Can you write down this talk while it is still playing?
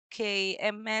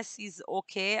okay. MS is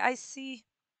okay, I see.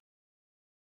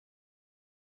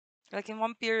 Like in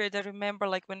one period, I remember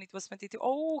like when it was 22.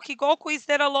 Oh, Higoku is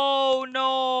there alone.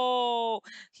 No.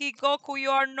 Higoku, you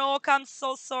are knock. I'm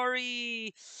so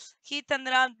sorry. Hit and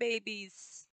run,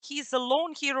 babies. He's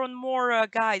alone here on more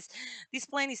guys. This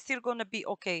plane is still gonna be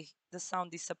okay. The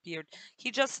sound disappeared.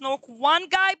 He just knocked one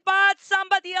guy, but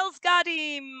somebody else got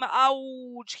him.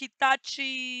 Ouch,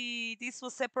 Hitachi. This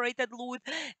was separated loot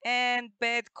and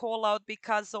bad call out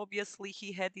because obviously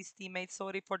he had his teammate.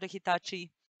 Sorry for the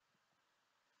Hitachi.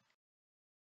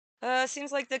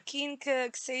 Seems like the King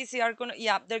Xazi are gonna,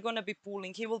 yeah, they're gonna be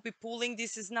pulling. He will be pulling.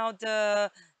 This is now the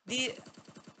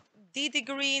DD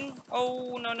Green.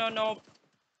 Oh, no, no, no.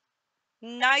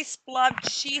 Nice Pubg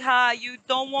Shiha. You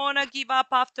don't wanna give up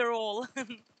after all.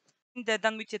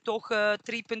 Dan moet je toch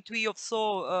 3.2 of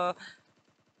zo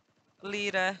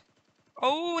leren.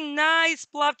 Oh, nice,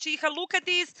 Plavchiha. Look at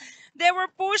this. They were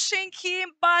pushing him,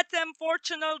 but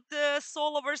unfortunately, the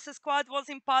solo versus squad was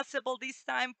impossible this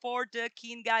time for the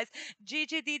King guys.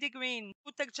 GG Didi Green.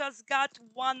 Putek just got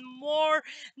one more.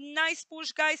 Nice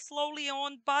push, guys, slowly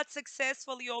on, but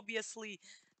successfully, obviously.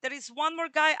 There is one more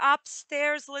guy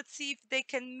upstairs. Let's see if they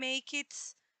can make it.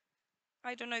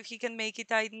 I don't know if he can make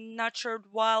it. I'm not sure.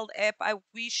 Wild app, I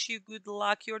wish you good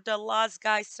luck. You're the last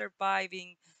guy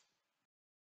surviving.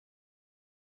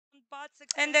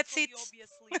 And that's it.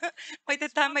 By the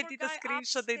time I did a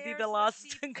screenshot, they did the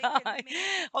last guy.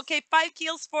 Okay, 5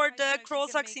 kills for the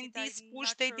Crozaks in this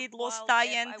push. They did lost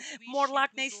Tyen. More luck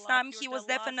next time. He was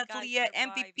definitely a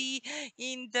MVP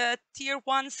in the tier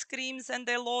 1 scrims, and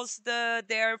they lost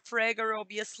their fragger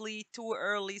obviously too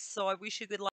early. So I wish you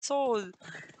good luck. So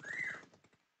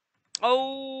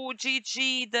oh,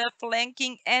 GG, the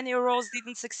flanking and arrows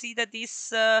didn't succeed at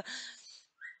this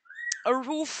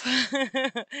roof.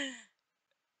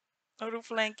 Roof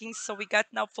flanking. So we got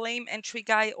now Flame and 3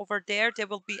 guy over there. They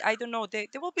will be, I don't know, they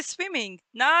will be swimming.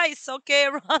 Nice. Okay,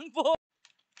 run, boy.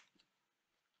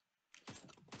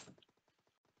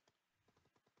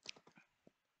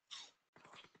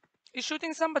 He's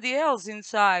shooting somebody else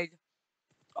inside.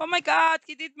 Oh my god,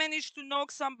 he did manage to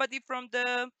knock somebody from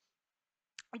the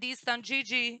distance.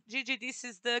 GG. GG, this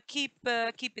is the keep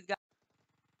it, guys.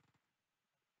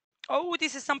 Oh,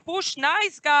 this is some push.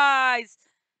 Nice, guys.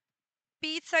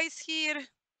 Pizza is here.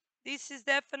 This is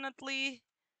definitely...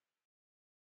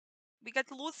 We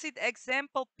got Lucid,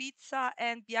 Example, Pizza,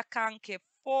 and Biakanke.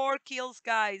 4 kills,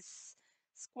 guys.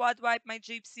 Squad wipe my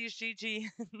gypsies, GG.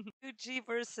 UG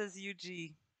versus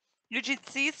UG.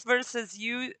 UGCs versus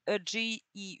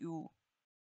UGEU.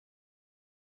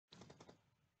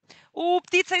 Oh,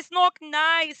 Pizza is knocked.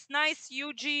 Nice, nice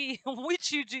UG.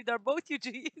 Which UG? They're both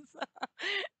UGs.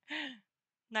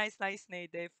 Nice, nice,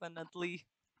 Nate, definitely.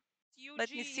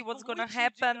 Let me see what's gonna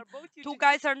happen. 2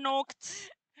 guys are knocked.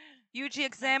 UG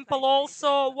Example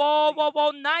also. Whoa, whoa,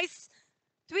 whoa, nice.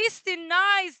 Twisty,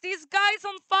 nice. This guy's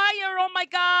on fire. Oh my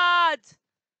god.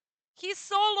 He's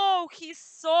solo. He's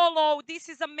solo. This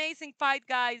is amazing fight,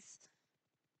 guys.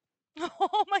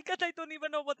 Oh my god, I don't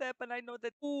even know what happened. I know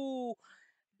that. Ooh.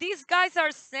 These guys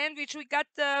are sandwich. We got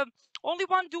only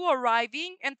one duo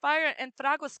arriving, and Fire and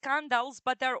Frago Scandals,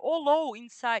 but they're all low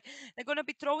inside. They're gonna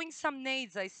be throwing some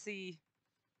nades, I see.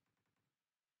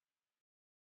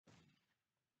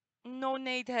 No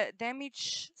nade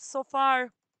damage so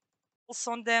far.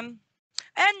 Also on them.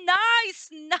 And nice,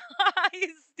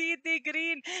 nice, DD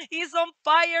Green. He's on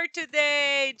fire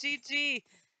today. GG.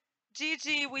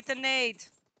 GG with a nade.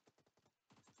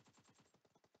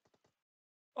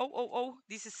 Oh, oh, oh.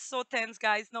 This is so tense,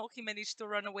 guys. No, he managed to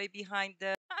run away behind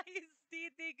the... Nice,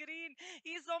 DD Green.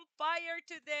 He's on fire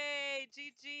today.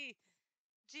 GG.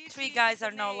 GG. 3 guys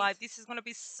are now live. This is going to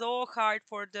be so hard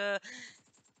for the...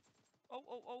 Oh,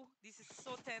 oh, oh. This is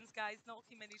so tense, guys. No,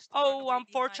 he managed to run away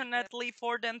unfortunately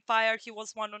for the Empire, he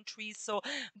was 1 on 3. So,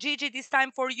 GG this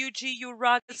time for UG. You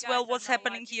rock as well. What's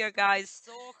happening here, guys?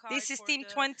 This is Team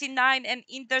 29 and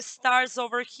in the stars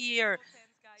over here.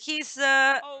 He's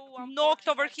knocked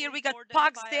over here. We got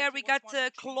Pugs there. We got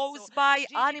close by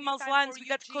Animals Lands. We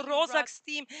got Korozak's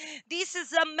team. This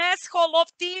is a mess hall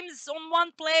of teams on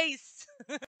one place.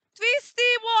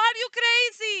 Twisty, what are you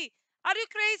crazy? Are you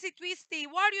crazy, Twisty?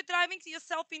 Why are you driving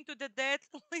yourself into the death?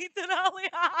 Literally.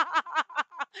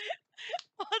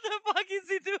 What the fuck is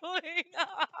he doing?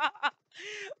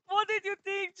 What did you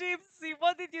think, Gypsy?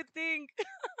 What did you think?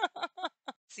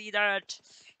 See that?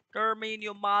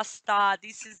 Terminio Masta.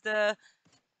 This is the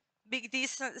big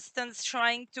distance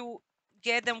trying to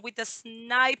get them with the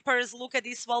snipers. Look at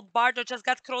this. While Bardo just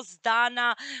got cross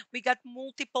Dana. We got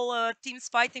multiple teams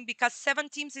fighting because 7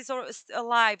 teams is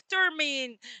alive.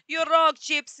 Termin, you rock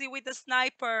Gypsy with the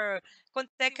sniper.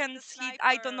 Seconds,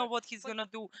 I don't know what he's gonna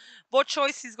do. What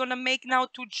choice he's gonna make now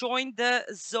to join the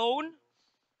zone?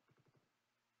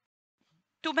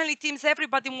 Too many teams.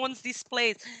 Everybody wants this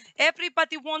place.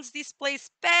 Everybody wants this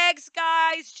place. Pegs,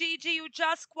 guys. GG, you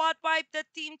just squad wiped the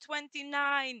team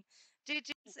 29.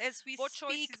 GG. As we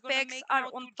speak, Pegs are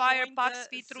on fire. Pax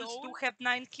Vitrus do have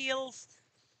 9 kills.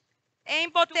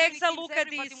 Aimbot Exa, look at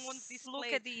this. Look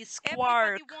at this. Quark.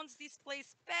 Everybody wants this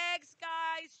place. Pegs,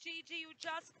 guys. GG, you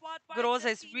just squad wiped. Groza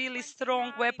is really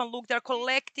strong weapon. Look, they're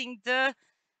collecting the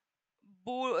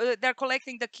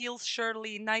kills,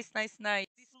 Shirley. Nice, nice, nice.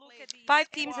 5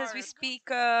 teams as we speak.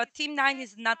 Team 9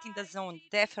 is not in the zone,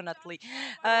 definitely.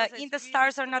 In the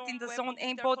stars are not in the zone.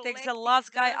 Aimbot takes the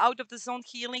last guy out of the zone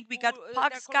healing. We got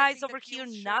Pugs guys over here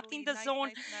not in the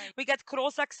zone. We got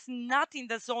Krozax not in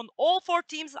the zone. All 4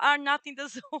 teams are not in the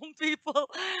zone, people.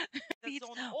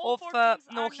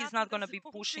 No, he's not going to be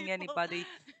pushing anybody.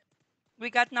 We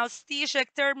got now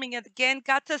Stijek. Terming again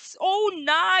got us. Oh,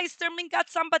 nice. Terming got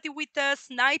somebody with a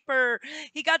sniper.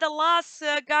 He got the last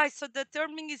guy. So the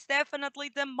Terming is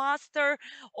definitely the master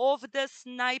of the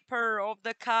sniper of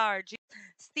the card.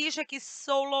 Stijek is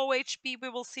so low HP. We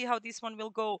will see how this one will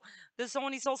go. The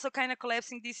zone is also kind of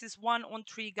collapsing. This is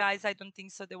 1-on-3, guys. I don't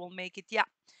think so they will make it. Yeah.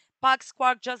 Pug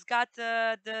Squawk just got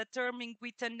the terming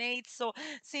with a nade, so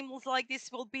seems like this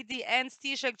will be the end.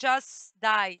 Stishak, just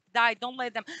die. Don't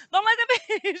let them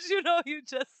finish. You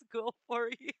just go for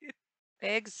it.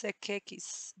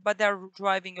 Exekekis, but they're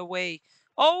driving away.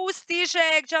 Oh,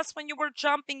 Stishak, just when you were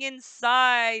jumping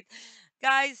inside.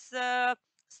 Guys,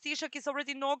 Stishak is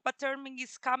already knocked, but Terming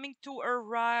is coming to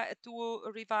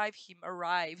revive him.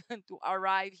 To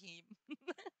arrive him.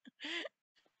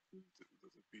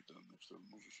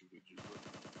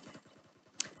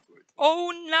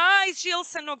 Oh, nice!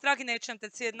 Gilsenok, dragi, nećem te,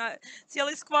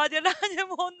 cijeli squad je na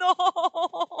njemu, no!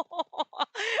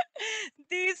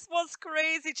 This was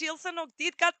crazy. Gilsenok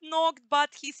did get knocked, but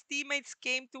his teammates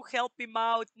came to help him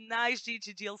out. Nice,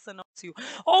 GG, Gilsenok.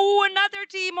 Oh, another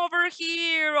team over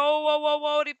here!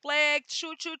 Oh, Reflect,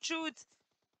 shoot.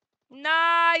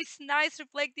 Nice,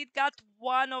 Reflect did got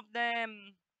one of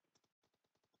them.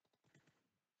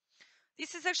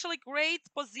 This is actually great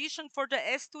position for the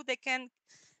S2. They can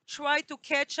try to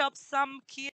catch up some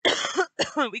kills.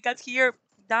 We got here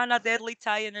Dana, Deadly,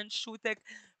 Tyan, and Shutek.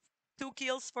 2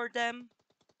 kills for them.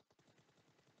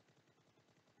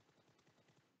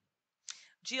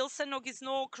 Gilsenok is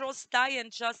no cross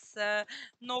Tyan, just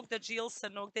knocked the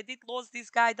Gilsenok. They did lose this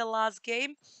guy the last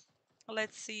game.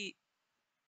 Let's see.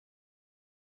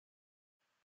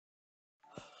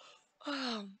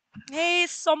 Hey,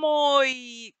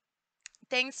 Somoy!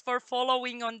 Thanks for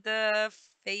following on the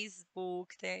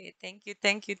Facebook. Thank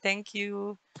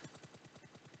you.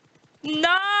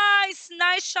 Nice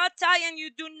shot, Tyan. You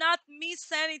do not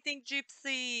miss anything,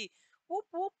 Gypsy. Whoop.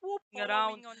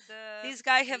 Around. This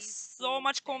guy has so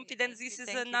much confidence. This is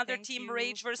another team,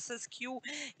 Rage versus Q.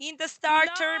 In the star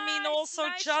termin also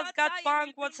just got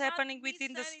banged. What's happening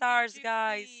within the stars,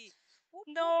 guys?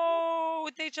 No,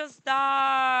 they just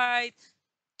died.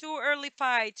 Too early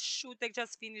fight. Shoot, they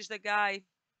just finished the guy.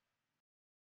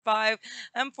 5.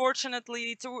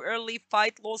 Unfortunately, too early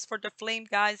fight loss for the Flame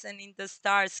guys and in the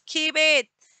stars. Keep it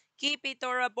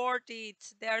or abort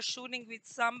it. They are shooting with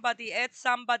somebody at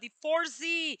somebody.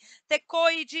 4Z,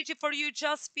 Tekoi, GG for you.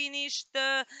 Just finished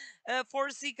the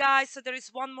 4Z guys. So there is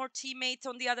one more teammate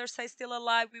on the other side still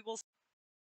alive. We will.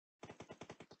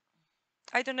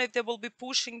 I don't know if they will be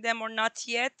pushing them or not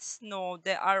yet. No,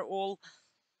 they are all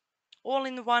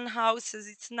in one houses.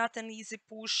 It's not an easy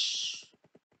push.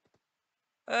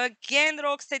 Again,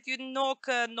 Rockstead, you knock.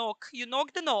 You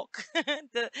knock the knock.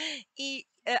 The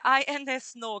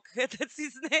INS knock. That's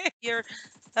his name. Here,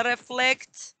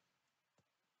 Reflect.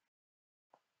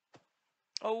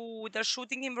 Oh, they're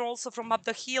shooting him also from up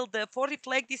the hill. The 4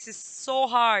 Reflect, this is so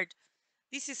hard.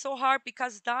 This is so hard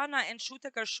because Dana and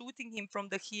Shutek are shooting him from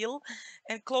the hill.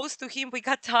 And close to him, we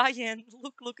got Tyan.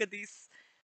 Look at this.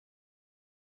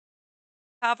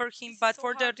 Cover him, but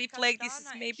for the Reflect, this is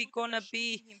maybe gonna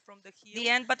be the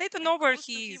end, but they don't know where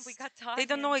he is. They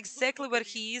don't know exactly where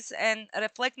he is, and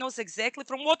Reflect knows exactly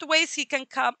from what ways he can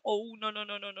come. Oh, no.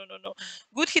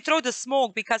 Good he throw the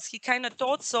smoke, because he kind of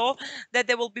thought so, that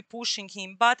they will be pushing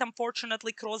him, but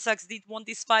unfortunately Krozax did won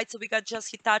this fight, so we got just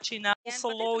Hitachi now. Also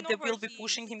low, they will be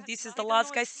pushing him. This is the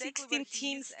last guy. 16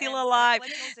 teams still alive.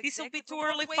 This will be too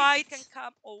early fight.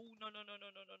 Oh, no.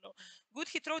 Good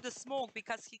he throw the smoke,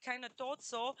 because he kind of thought so.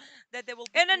 also that they will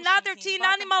be and another team,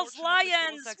 Animals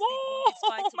Lions. Whoa!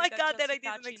 Oh my God, that I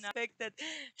didn't expect that.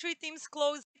 Three teams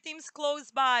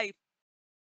close by.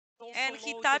 And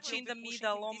Hitachi in the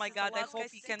middle. Oh my God, I hope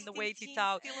he can wait it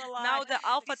out. Now the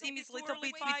Alpha team is a little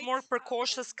bit with more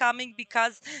precautious coming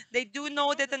because they do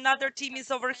know that another team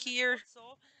is over here.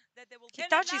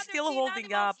 Hitachi is still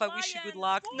holding up. I wish you good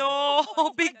luck. No,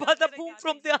 big bada boom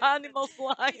from the Animals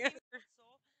Lion.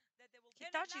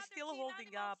 Hitachi is still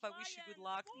holding up. I wish you good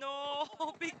luck. No,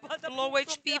 big bada boom. Low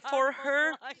HP for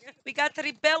her. We got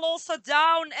Rebel also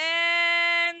down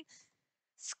and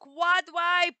squad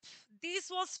wipe.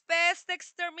 This was fast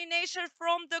extermination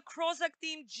from the Krozak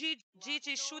team.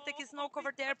 GG. Shutek is knocked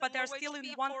over there, but they're still in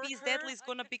one piece. Deadly is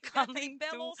gonna be coming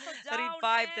to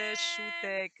revive the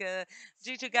Shutek.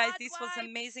 GG guys, this was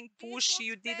amazing push.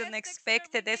 You didn't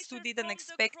expect it. S2 didn't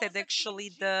expect it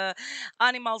actually. The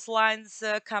Animals lines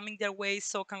coming their way.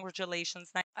 So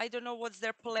congratulations. I don't know what's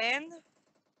their plan.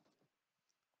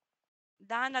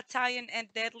 Dana, Tyan, and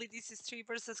Deadly. This is 3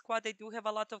 versus squad. They do have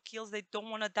a lot of kills. They don't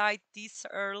want to die this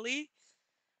early.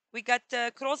 We got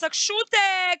Krozak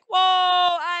Shutek.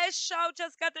 Whoa! Aishao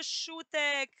just got a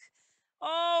Shutek.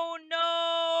 Oh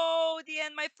no! The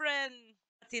end, my friend.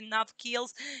 Not enough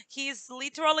kills. He's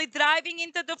literally driving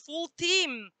into the full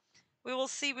team. We will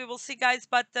see, guys.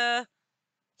 But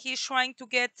he's trying to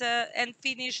get and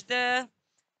finish the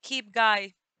keep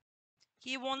guy.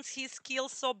 He wants his kill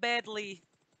so badly.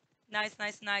 Nice.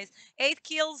 8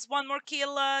 kills, one more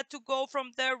kill to go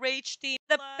from the Rage team.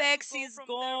 The Pex is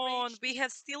gone. We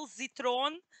have still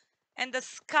Zitron and the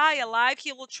Sky alive.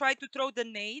 He will try to throw the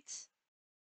nades.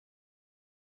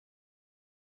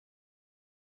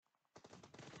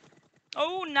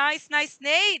 Oh, nice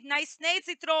nade. Nice nade,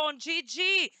 Zitron.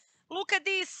 GG. Look at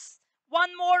this.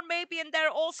 One more maybe and they're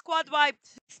all squad wiped.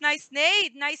 Nice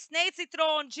nade,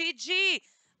 Zitron. GG.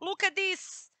 Look at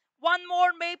this. One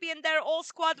more maybe and they're all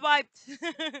squad wiped.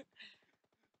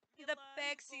 The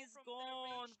Pex is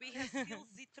gone. We have still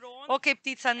Zitron. Okay,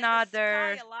 it's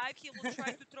another. Sky alive. He will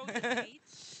try to throw the nade.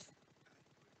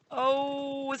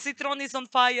 Oh, Zitron is on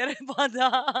fire. Nice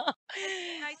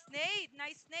nade,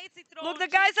 Zitron. Look, the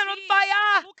guys are on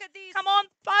fire. Look at this. Come on,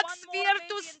 Pax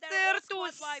Virtus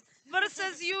Tertus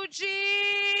versus UG.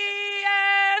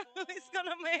 And he's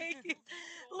gonna make it.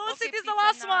 Lucy, this is the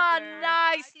last one.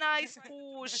 Nice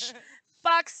push.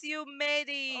 Pax, you made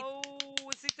it. Oh,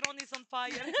 Zitron is on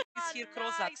fire. He's here,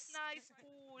 Krozax. Nice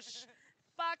push.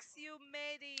 Pax, you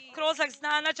made it. Krozax,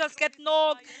 Nana just get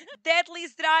knocked. Deadly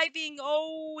is driving.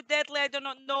 Oh, Deadly, I do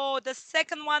not know. The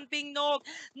second one being knocked.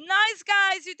 Nice,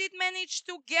 guys. You did manage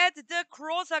to get the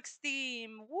Krozax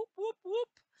team. Whoop.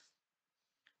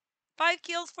 5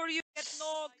 kills for you. Get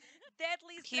knocked.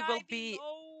 He will be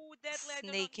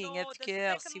snaking at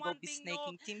chaos. He will be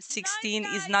snaking. Team 16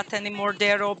 is not anymore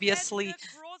there, obviously.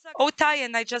 Oh,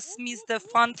 Tyan, I just missed the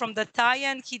fun from the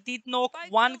Tyan. He did knock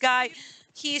one guy.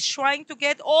 He is trying to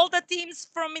get all the teams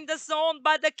from in the zone,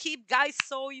 but the keep guys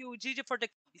saw you. GG for the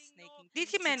snaking. Did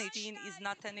he manage? Is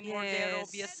not anymore there,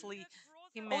 obviously.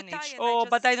 He managed. Oh,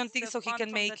 but I don't think so he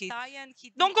can make it.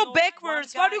 Don't go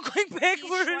backwards. Why are you going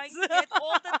backwards?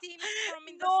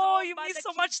 No, you missed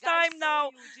so much time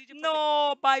now.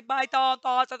 No, bye.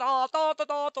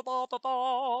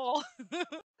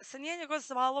 Se nije nego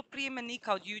zvalo prije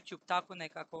menika od YouTube, tako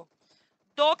nekako.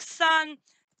 Doksan,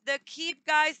 the keep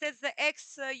guys, that's the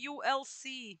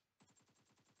ex-ULC.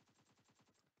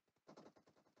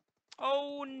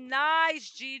 Oh,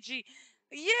 nice, GG.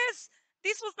 Yes,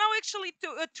 this was now actually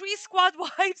 3 squad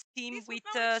wipes. Team with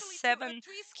 7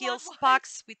 kills,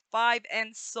 Pax with 5,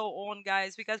 and so on,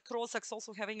 guys. We got Krozax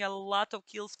also having a lot of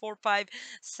kills, 4, 5,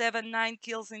 7, 9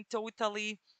 kills in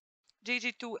totally.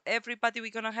 GG to everybody. We're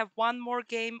gonna have one more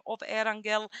game of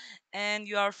Erangel, and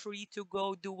you are free to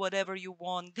go do whatever you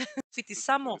want. Fiti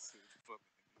samo.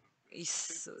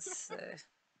 Isuse.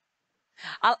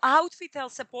 Al outfit, el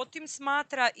se po tim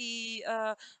smatra I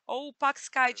oh, Pack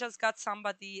Sky just got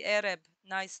somebody, Arab.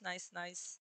 Nice.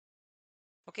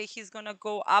 Okay, he's gonna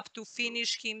go up to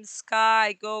finish him.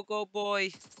 Sky, go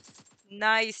boy.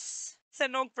 Nice.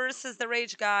 Senok versus the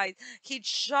Rage guy. He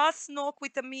just knocked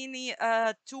with a mini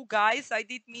 2 guys. I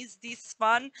did miss this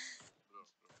one.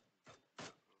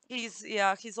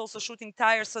 He's also shooting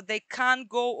tires, so they can't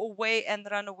go away and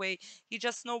run away. He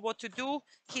just know what to do.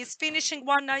 He's finishing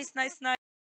one. Nice.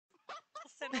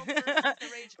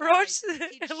 Roach,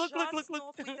 look. With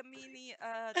a mini,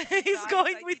 he's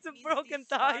going with the broken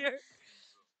tire.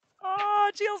 Oh,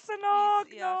 Jill Senok, no.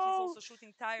 He's also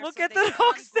shooting tires. Look at the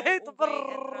rock state.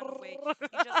 away.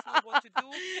 He just know what to do.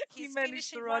 He He's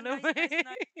managed to finishing run one. Nice, nice, away.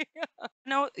 nice.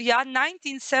 No, yeah,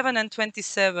 19-7 and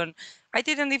 27. I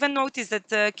didn't even notice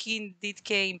that Keen did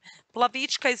came.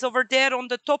 Plavichka is over there on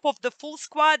the top of the full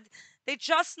squad. They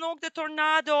just knocked the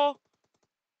tornado.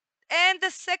 And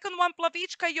the second one,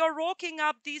 Plavichka, you're rocking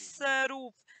up this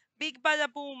roof. Big bada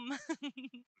boom.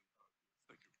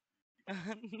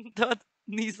 Dat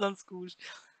Nissan Scoosh.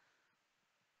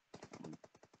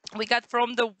 We got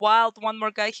from the wild one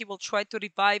more guy. He will try to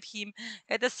revive him.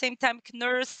 At the same time,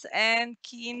 Knurse and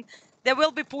Keen. They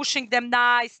will be pushing them.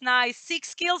 Nice, nice.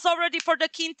 6 kills already for the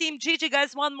Keen team. GG,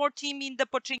 guys. One more team in the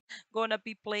poaching. Gonna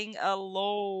be playing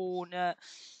alone.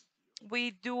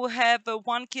 We do have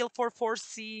 1 kill for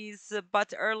 4Cs,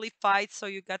 but early fight, so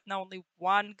you got now only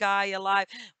one guy alive.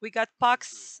 We got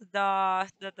Pax, the.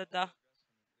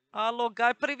 Алло,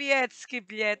 приветски,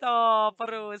 блядь. Oh,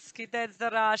 по-русски, that's the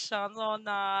Russian. Oh,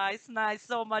 nice, nice,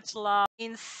 so much love.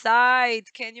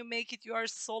 Inside, can you make it? You are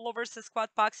solo versus squad.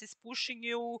 Pax is pushing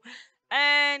you.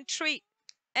 And 3,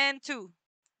 and 2,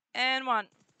 and 1,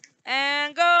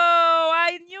 and go.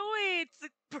 I knew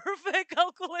it. Perfect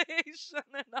calculation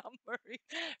and numbering.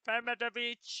 Feme the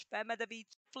beach, Feme the beach.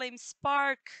 Flame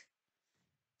spark.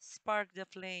 Spark the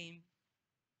flame.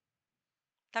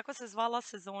 Tako se zvala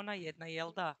sezona jedna,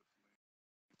 jel da?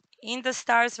 In the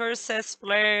Stars versus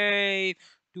Flame.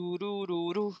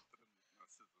 Do-do-do-do.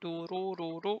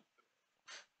 Do-do-do-do.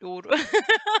 Do-do.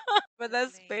 But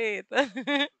that's spet.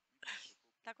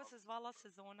 Tako se zvala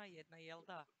sezona jedna, jel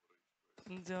da?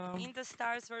 Da. In the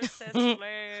Stars versus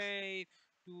Flame.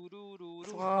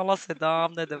 Do-do-do-do. Zvala se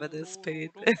davne 95.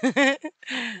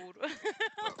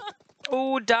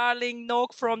 Oh, darling,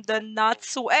 knock from the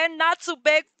Natsu. And Natsu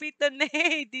back with the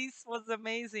nade. This was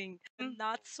amazing.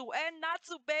 Natsu and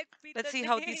Natsu back with Let's see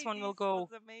how this one will go.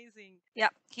 Was amazing. Yeah,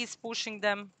 he's pushing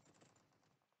them.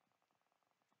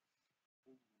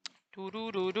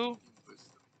 Doo-doo-doo-doo.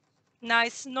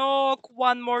 Nice knock.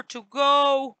 One more to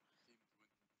go.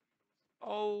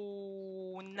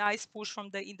 Oh, nice push from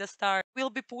the in the start.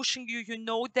 We'll be pushing you. You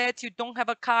know that you don't have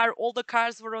a car. All the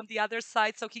cars were on the other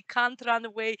side, so he can't run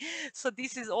away. So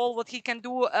this is all what he can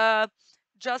do.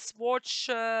 Just watch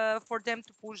for them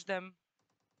to push them.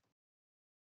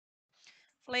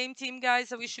 Flame team,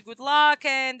 guys, I wish you good luck.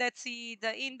 And let's see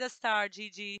the in the star,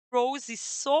 GG. Rose is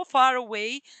so far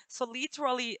away. So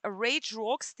literally, Rage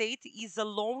Rock State is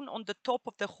alone on the top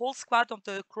of the whole squad of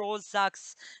the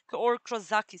Krozaks or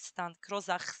Kazakhstan.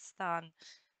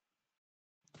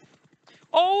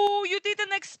 Oh, you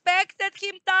didn't expect that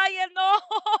him die. No,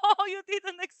 you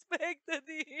didn't expect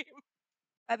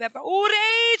him. Oh,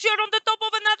 Rage, you're on the top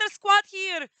of another squad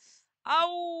here.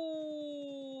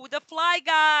 Oh, the fly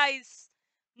guys.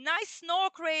 Nice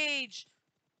knock, Rage.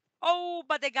 Oh,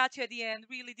 but they got you at the end.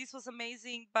 Really, this was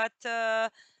amazing. But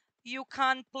you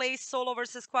can't play solo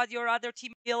versus squad. Your other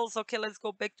team kills. Okay, let's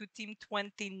go back to team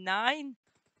 29.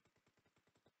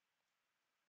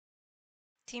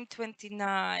 Team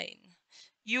 29.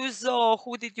 Yuzo,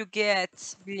 who did you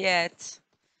get? Yet.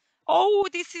 Oh,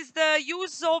 this is the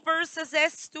Yuzo versus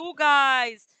S2,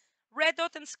 guys. Red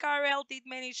Dot and Scarel did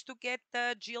manage to get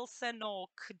the Jill Senok.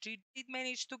 Did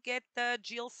manage to get the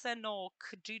Jill Senok.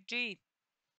 GG.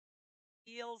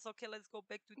 Heels. Okay, let's go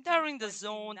back to they're in the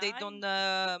zone. They don't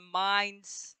mind.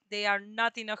 They are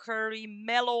not in a hurry.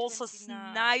 Melo also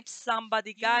snipes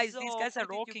somebody. Guys, these guys are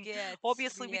rocking.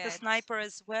 Obviously with the sniper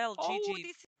as well. GG.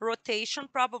 Rotation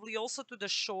probably also to the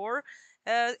shore.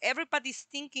 Everybody's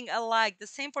thinking alike. The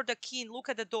same for the Keen. Look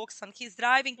at the Doxan. He's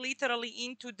driving literally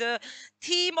into the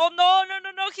team. Oh, no, no,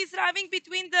 no, no. He's driving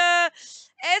between the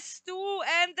S2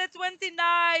 and the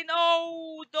 29.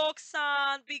 Oh,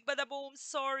 Doxan. Big bada boom.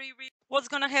 Sorry. What's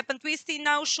gonna happen? Twisty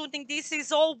now shooting. This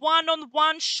is all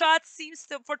one-on-one shot. Seems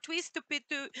for Twisty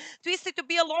to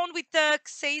be alone with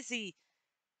Xazy.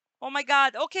 Oh my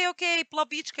god. Okay, okay.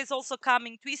 Plavichka is also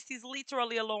coming. Twisty is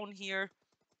literally alone here.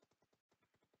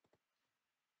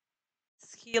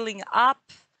 Healing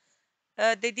up.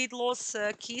 They did lose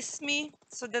Kiss Me,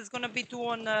 so that's gonna be 2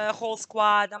 on whole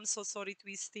squad. I'm so sorry,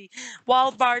 Twisty.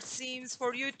 Wildbart seems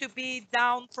for you to be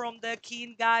down from the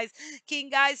King guys. King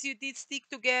guys, you did stick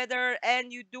together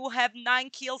and you do have 9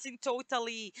 kills in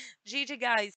totally. GG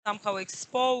guys, somehow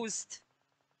exposed.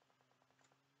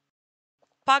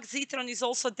 Pug Zitron is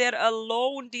also there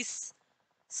alone. This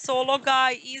solo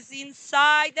guy is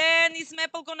inside and is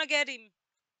Maple gonna get him?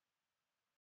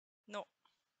 No.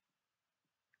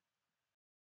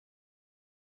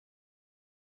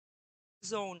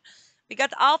 Zone. We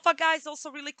got Alpha guys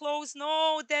also really close.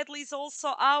 No, Deadly is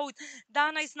also out.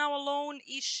 Dana is now alone.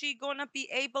 Is she gonna be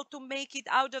able to make it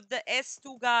out of the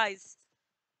S2 guys?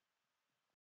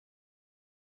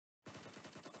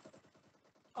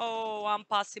 Oh,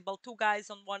 impossible. Two guys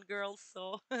on one girl,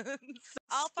 so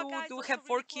Alpha guys do have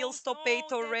 4 kills, top 8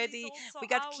 already. We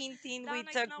got Quintin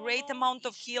with a great amount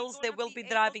of kills. They will be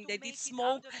driving. They did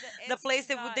smoke the place.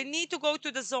 They need to go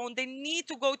to the zone. They need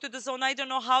to go to the zone. I don't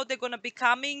know how they're gonna be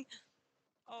coming.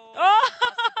 Oh,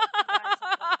 impossible. Two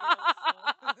guys on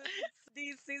one girl, so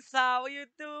this is how you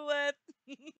do it.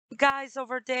 Guys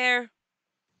over there.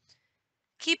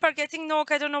 Keeper getting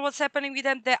knocked. I don't know what's happening with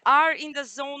them. They are in the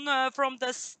zone from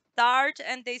the start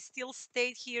and they still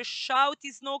stayed here. Shout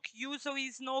is knocked. Yuzo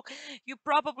is knocked. You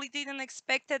probably didn't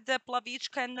expect that the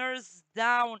Plavichka nurse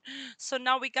down. So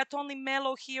now we got only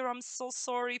Melo here. I'm so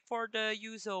sorry for the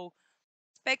Yuzo.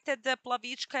 Expected the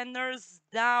Plavichka nurse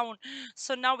down.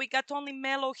 So now we got only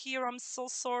Melo here. I'm so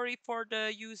sorry for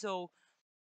the Yuzo.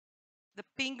 The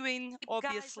penguin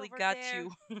obviously got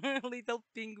you. Little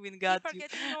penguin got you.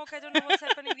 Getting knocked. I don't know what's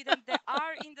happening with them. They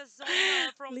are in the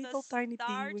zone from little the tiny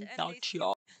start penguin got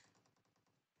you.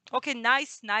 Okay,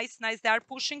 nice, nice, nice. They are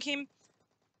pushing him.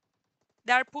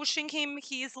 They are pushing him.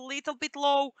 He is a little bit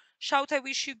low. Shout, I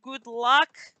wish you good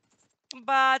luck.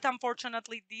 But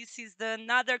unfortunately, this is the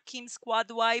another Kim squad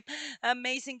wipe.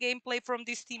 Amazing gameplay from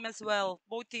this team as well.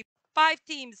 Both teams. 5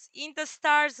 teams in the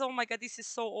stars. Oh my god, this is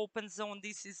so open zone.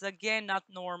 This is again not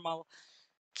normal.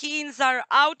 Keens are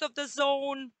out of the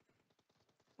zone.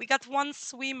 We got one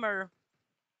swimmer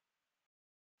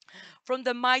from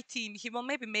the my team. He will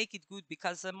maybe make it good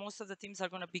because most of the teams are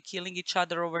going to be killing each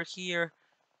other over here.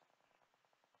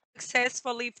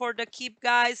 Successfully for the keep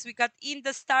guys. We got in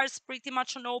the stars pretty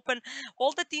much on open.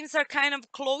 All the teams are kind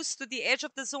of close to the edge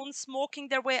of the zone, smoking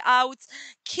their way out.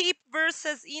 Keep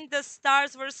versus in the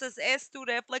stars versus S2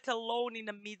 rep, like alone in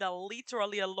the middle,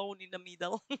 literally alone in the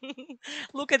middle.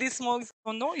 Look at this smoke.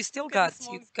 Oh no, you still got.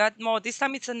 You've got more. This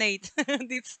time it's an 8.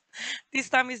 this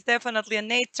time it's definitely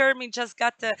an 8. Termin just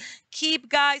got the keep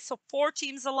guys, so 4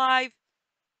 teams alive.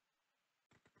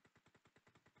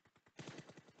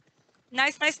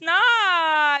 Nice, nice,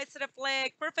 nice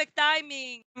reflect. Perfect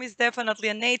timing. It's definitely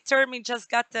a Nate Termin just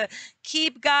got the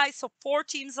keep guys, so 4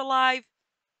 teams alive.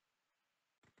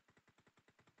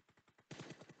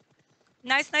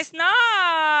 Nice, nice,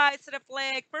 nice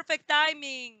reflect. Perfect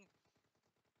timing.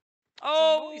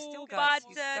 Oh, but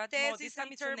Tezis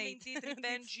and Termin did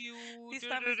revenge you. This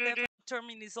time is definitely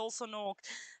Termin is also knocked.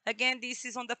 Again, this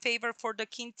is on the favor for the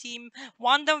Kin team.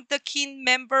 One of the Kin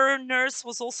member nurse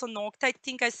was also knocked. I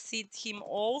think I see him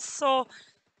also.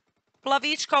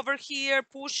 Plavichka over here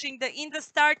pushing in the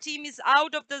star team is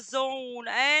out of the zone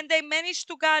and they managed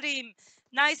to get him.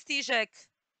 Nice Tijek.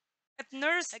 At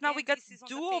nurse, again, now we got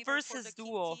duo versus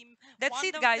duo. That's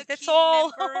it, guys. That's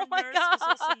all. Oh my god.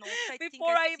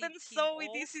 Before I even saw it,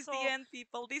 this is the end,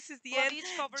 people. This is the end.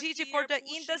 GG for the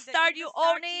in the star. You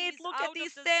own it. Look at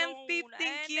these 10, 15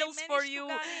 kills for you.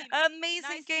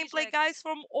 Amazing gameplay, guys,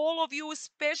 from all of you,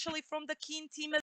 especially from the Keen team.